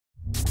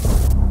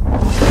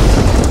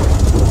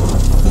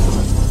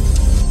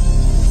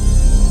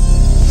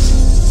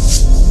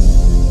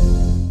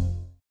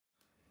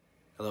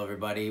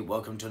everybody,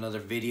 welcome to another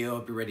video.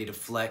 Hope you're ready to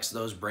flex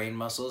those brain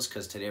muscles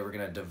because today we're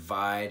going to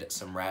divide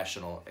some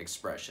rational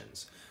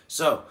expressions.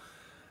 So,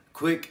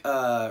 quick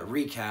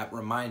recap,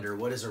 reminder,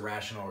 what is a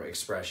rational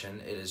expression?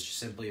 It is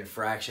simply a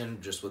fraction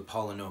just with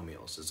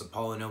polynomials. It's a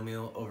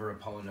polynomial over a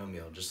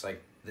polynomial, just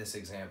like this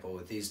example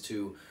with these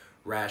two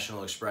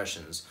rational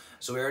expressions.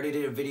 So we already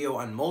did a video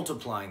on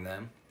multiplying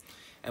them,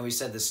 and we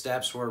said the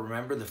steps were,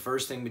 remember, the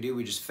first thing we do,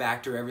 we just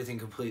factor everything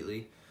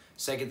completely.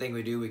 Second thing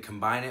we do, we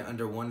combine it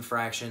under one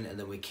fraction, and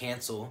then we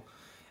cancel,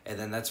 and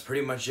then that's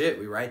pretty much it.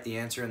 We write the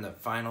answer in the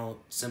final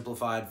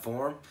simplified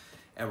form,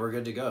 and we're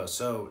good to go.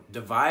 So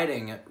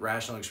dividing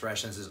rational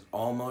expressions is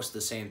almost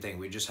the same thing.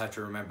 We just have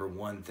to remember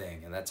one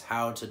thing, and that's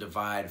how to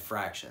divide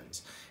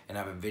fractions. And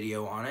I have a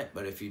video on it,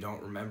 but if you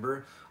don't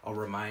remember, I'll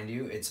remind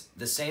you. It's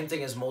the same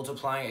thing as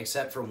multiplying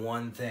except for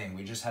one thing.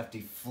 We just have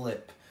to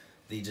flip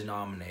the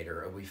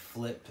denominator, or we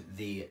flip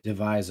the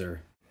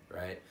divisor,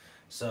 right?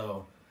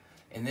 So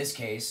in this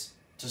case,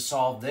 to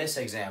solve this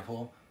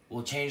example,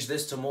 we'll change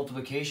this to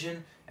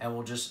multiplication and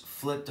we'll just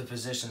flip the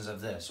positions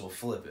of this. We'll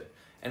flip it.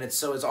 And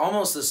it's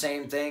almost the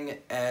same thing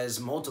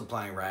as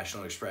multiplying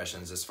rational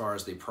expressions as far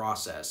as the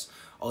process.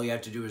 All you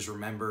have to do is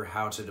remember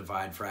how to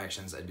divide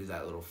fractions and do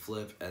that little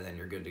flip, and then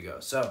you're good to go.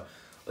 So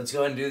let's go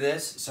ahead and do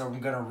this. So I'm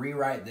going to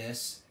rewrite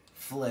this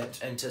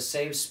flipped, and to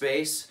save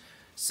space,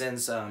 I'm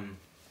just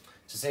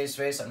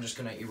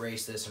going to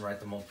erase this and write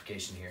the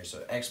multiplication here.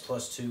 So x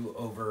plus 2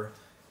 over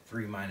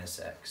 3 minus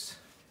x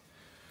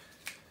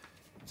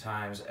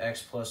times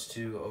x plus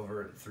 2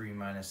 over 3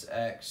 minus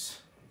x.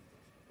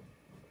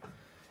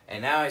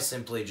 And now I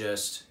simply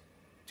just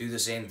do the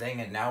same thing,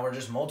 and now we're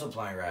just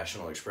multiplying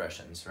rational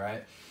expressions,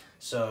 right?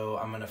 So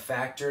I'm going to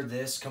factor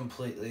this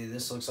completely.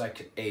 This looks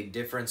like a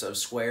difference of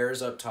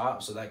squares up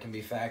top, so that can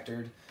be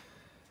factored.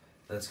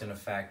 That's going to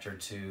factor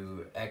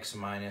to x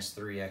minus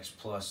 3x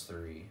plus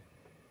 3.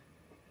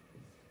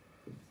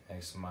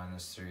 X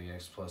minus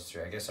 3x plus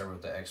 3. I guess I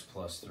wrote the x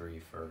plus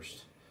 3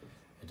 first.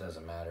 It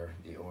doesn't matter,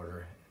 the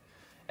order.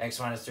 X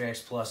minus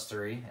 3x plus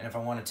 3. And if I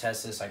want to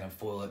test this, I can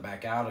FOIL it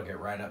back out. I'll get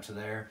right up to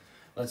there.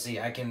 Let's see,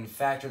 I can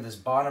factor this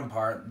bottom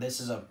part. This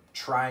is a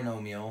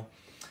trinomial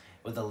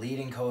with a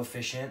leading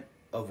coefficient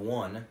of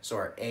 1. So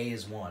our a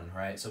is 1,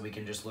 right? So we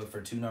can just look for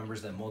two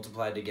numbers that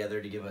multiply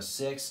together to give us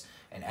 6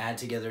 and add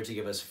together to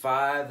give us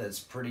 5. That's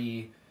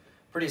pretty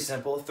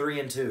simple. 3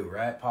 and 2,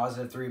 right?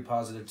 Positive 3,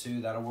 positive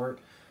 2, that'll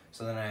work.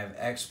 So then I have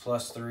x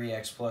plus 3,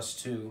 x plus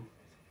 2.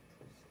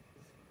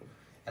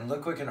 And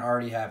look what can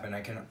already happen.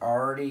 I can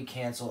already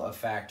cancel a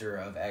factor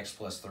of x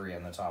plus 3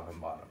 on the top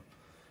and bottom.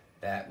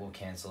 That will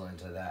cancel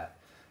into that.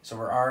 So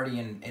we're already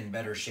in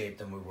better shape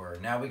than we were.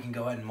 Now we can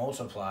go ahead and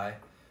multiply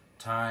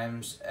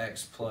times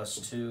x plus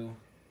 2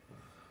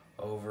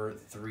 over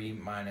 3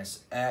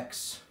 minus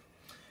x.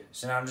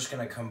 So now I'm just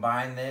going to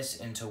combine this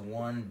into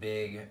one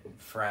big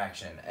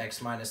fraction.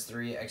 X minus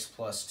 3, x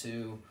plus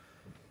 2,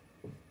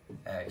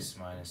 x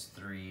minus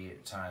 3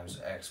 times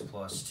x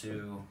plus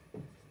 2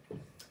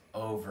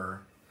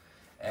 over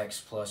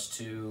x plus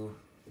 2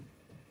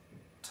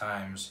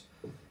 times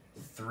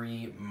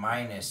 3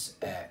 minus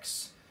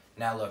x.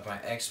 Now look, my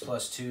x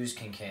plus 2's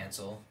can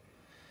cancel.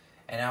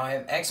 And now I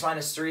have x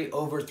minus 3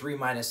 over 3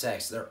 minus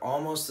x. They're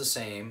almost the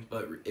same,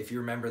 but if you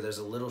remember, there's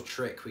a little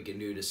trick we can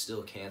do to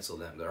still cancel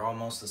them. They're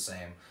almost the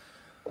same.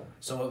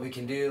 So what we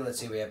can do, let's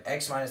see, we have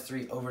x minus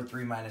 3 over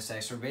 3 minus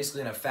x. We're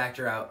basically going to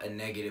factor out a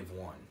negative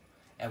 1.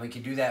 And we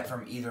can do that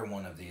from either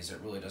one of these. It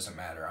really doesn't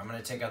matter. I'm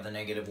going to take out the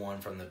negative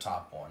 1 from the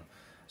top one.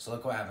 So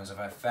look what happens. If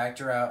I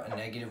factor out a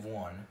negative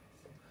 1,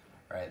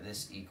 right,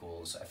 this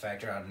equals, I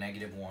factor out a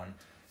negative 1.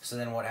 So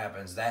then what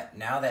happens?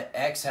 Now that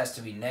x has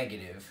to be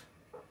negative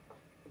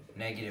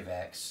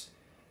x,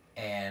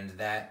 and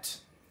that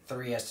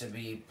 3 has to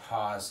be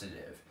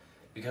positive.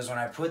 Because when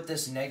I put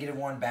this negative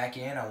 1 back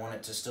in, I want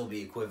it to still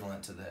be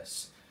equivalent to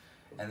this.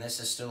 And this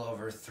is still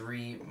over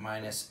 3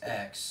 minus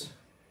x.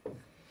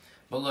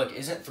 But look,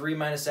 isn't 3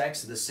 minus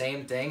x the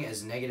same thing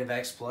as negative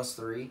x plus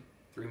 3?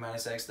 3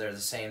 minus x, they're the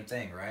same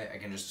thing, right? I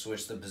can just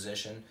switch the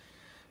position.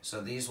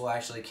 So these will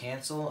actually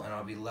cancel, and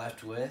I'll be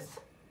left with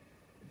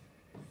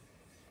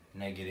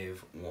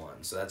negative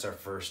 1. So that's our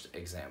first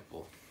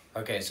example.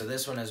 Okay, so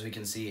this one, as we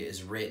can see,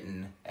 is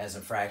written as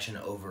a fraction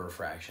over a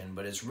fraction,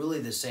 but it's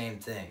really the same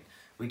thing.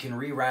 We can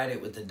rewrite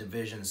it with the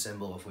division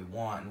symbol if we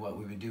want, and what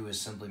we would do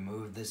is simply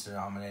move this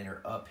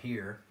denominator up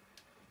here.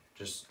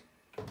 Just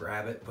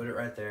grab it, put it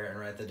right there, and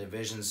write the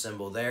division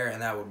symbol there,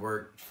 and that would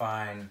work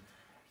fine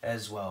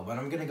as well. But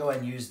I'm going to go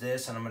ahead and use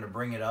this, and I'm going to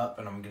bring it up,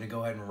 and I'm going to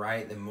go ahead and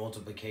write the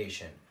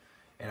multiplication.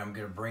 And I'm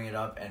going to bring it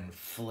up and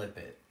flip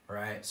it,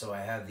 right? So I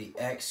have the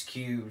x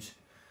cubed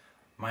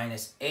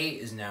minus 8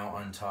 is now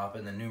on top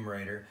in the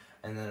numerator,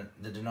 and then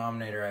the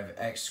denominator I have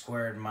x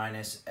squared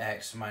minus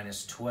x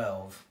minus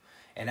 12.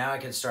 And now I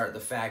can start the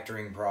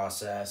factoring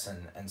process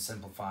and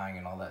simplifying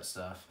and all that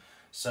stuff.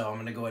 So I'm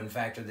going to go ahead and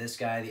factor this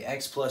guy. The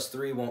x plus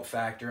 3 won't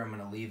factor. I'm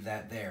going to leave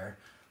that there.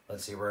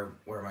 Let's see, where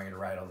am I going to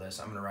write all this?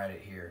 I'm going to write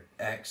it here.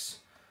 X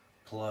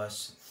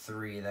plus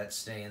 3, that's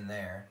staying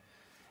there.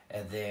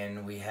 And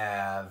then we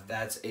have,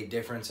 that's a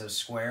difference of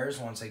squares.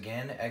 Once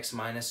again, x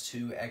minus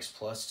 2, x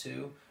plus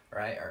 2,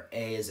 right? Our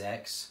a is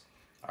x,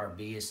 our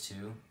b is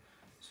 2.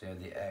 So we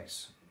have the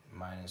x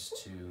minus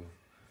 2,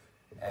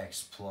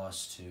 x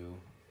plus 2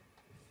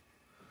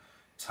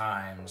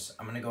 times,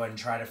 I'm going to go ahead and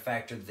try to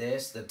factor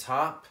this. The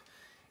top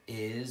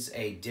is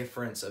a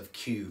difference of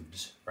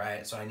cubes,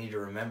 right? So I need to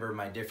remember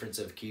my difference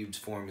of cubes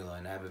formula,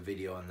 and I have a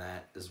video on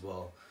that as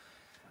well.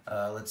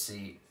 Let's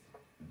see.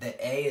 The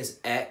a is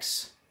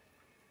x,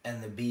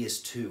 and the b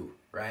is 2,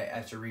 right? I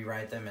have to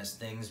rewrite them as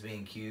things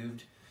being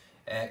cubed.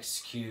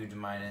 X cubed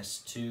minus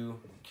 2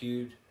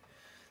 cubed.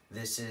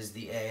 This is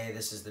the a,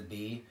 this is the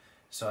b.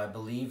 So I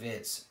believe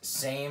it's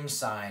same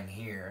sign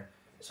here.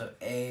 So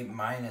a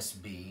minus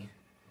b,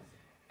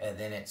 and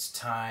then it's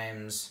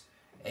times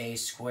a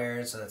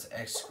squared, so that's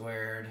x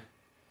squared.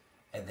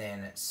 And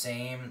then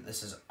same,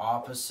 this is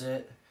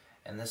opposite,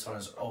 and this one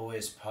is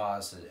always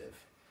positive.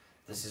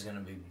 This is going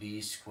to be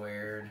b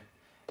squared.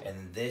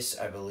 And this,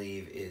 I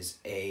believe, is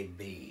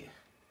AB.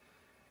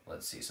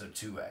 Let's see, so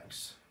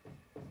 2x.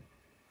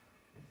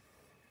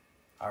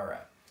 All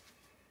right.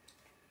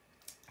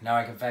 Now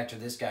I can factor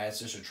this guy. It's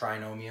just a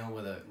trinomial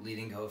with a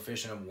leading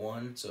coefficient of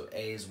 1, so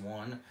a is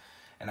 1.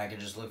 And I can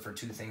just look for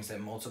two things that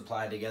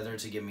multiply together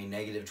to give me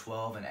negative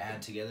 12 and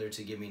add together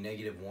to give me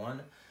negative 1,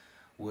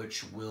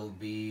 which will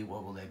be,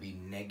 what will they be,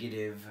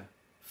 negative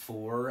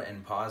 4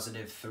 and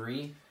positive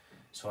 3.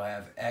 So I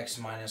have x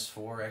minus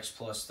 4, x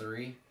plus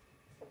 3.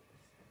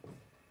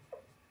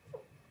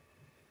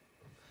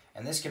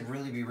 And this could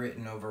really be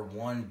written over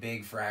one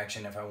big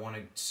fraction. If I want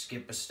to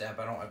skip a step,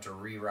 I don't have to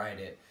rewrite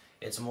it.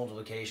 It's a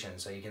multiplication,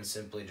 so you can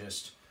simply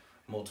just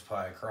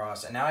multiply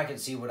across. And now I can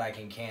see what I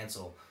can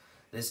cancel.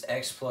 This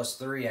x plus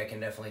 3 I can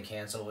definitely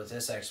cancel with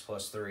this x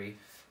plus 3.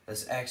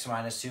 This x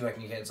minus 2 I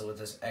can cancel with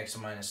this x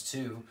minus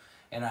 2.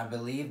 And I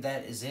believe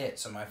that is it.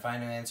 So my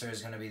final answer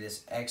is going to be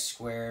this x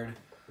squared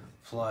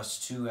plus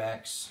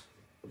 2x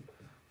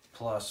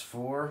plus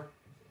 4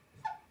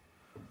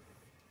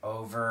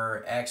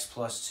 over x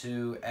plus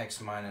 2, x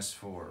minus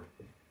 4.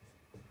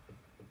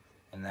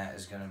 And that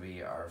is going to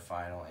be our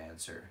final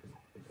answer.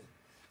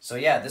 So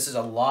yeah, this is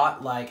a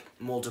lot like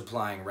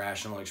multiplying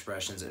rational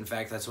expressions. In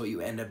fact, that's what you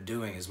end up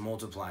doing, is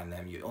multiplying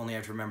them. You only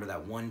have to remember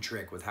that one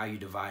trick with how you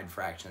divide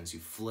fractions.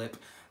 You flip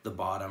the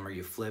bottom, or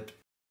you flip,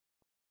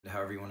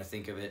 however you want to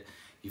think of it.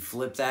 You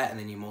flip that and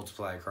then you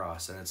multiply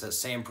across. And it's that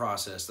same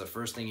process. The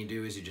first thing you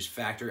do is you just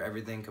factor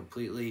everything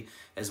completely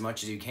as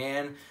much as you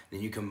can.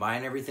 Then you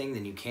combine everything,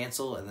 then you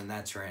cancel, and then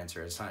that's your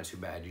answer. It's not too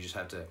bad. You just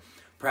have to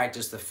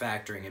practice the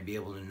factoring and be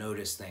able to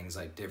notice things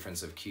like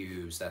difference of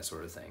cubes, that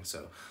sort of thing.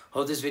 So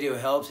hope this video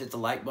helped. Hit the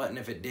like button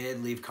if it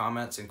did. Leave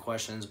comments and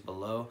questions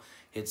below.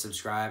 Hit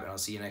subscribe, and I'll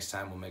see you next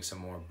time. We'll make some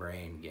more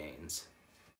brain gains.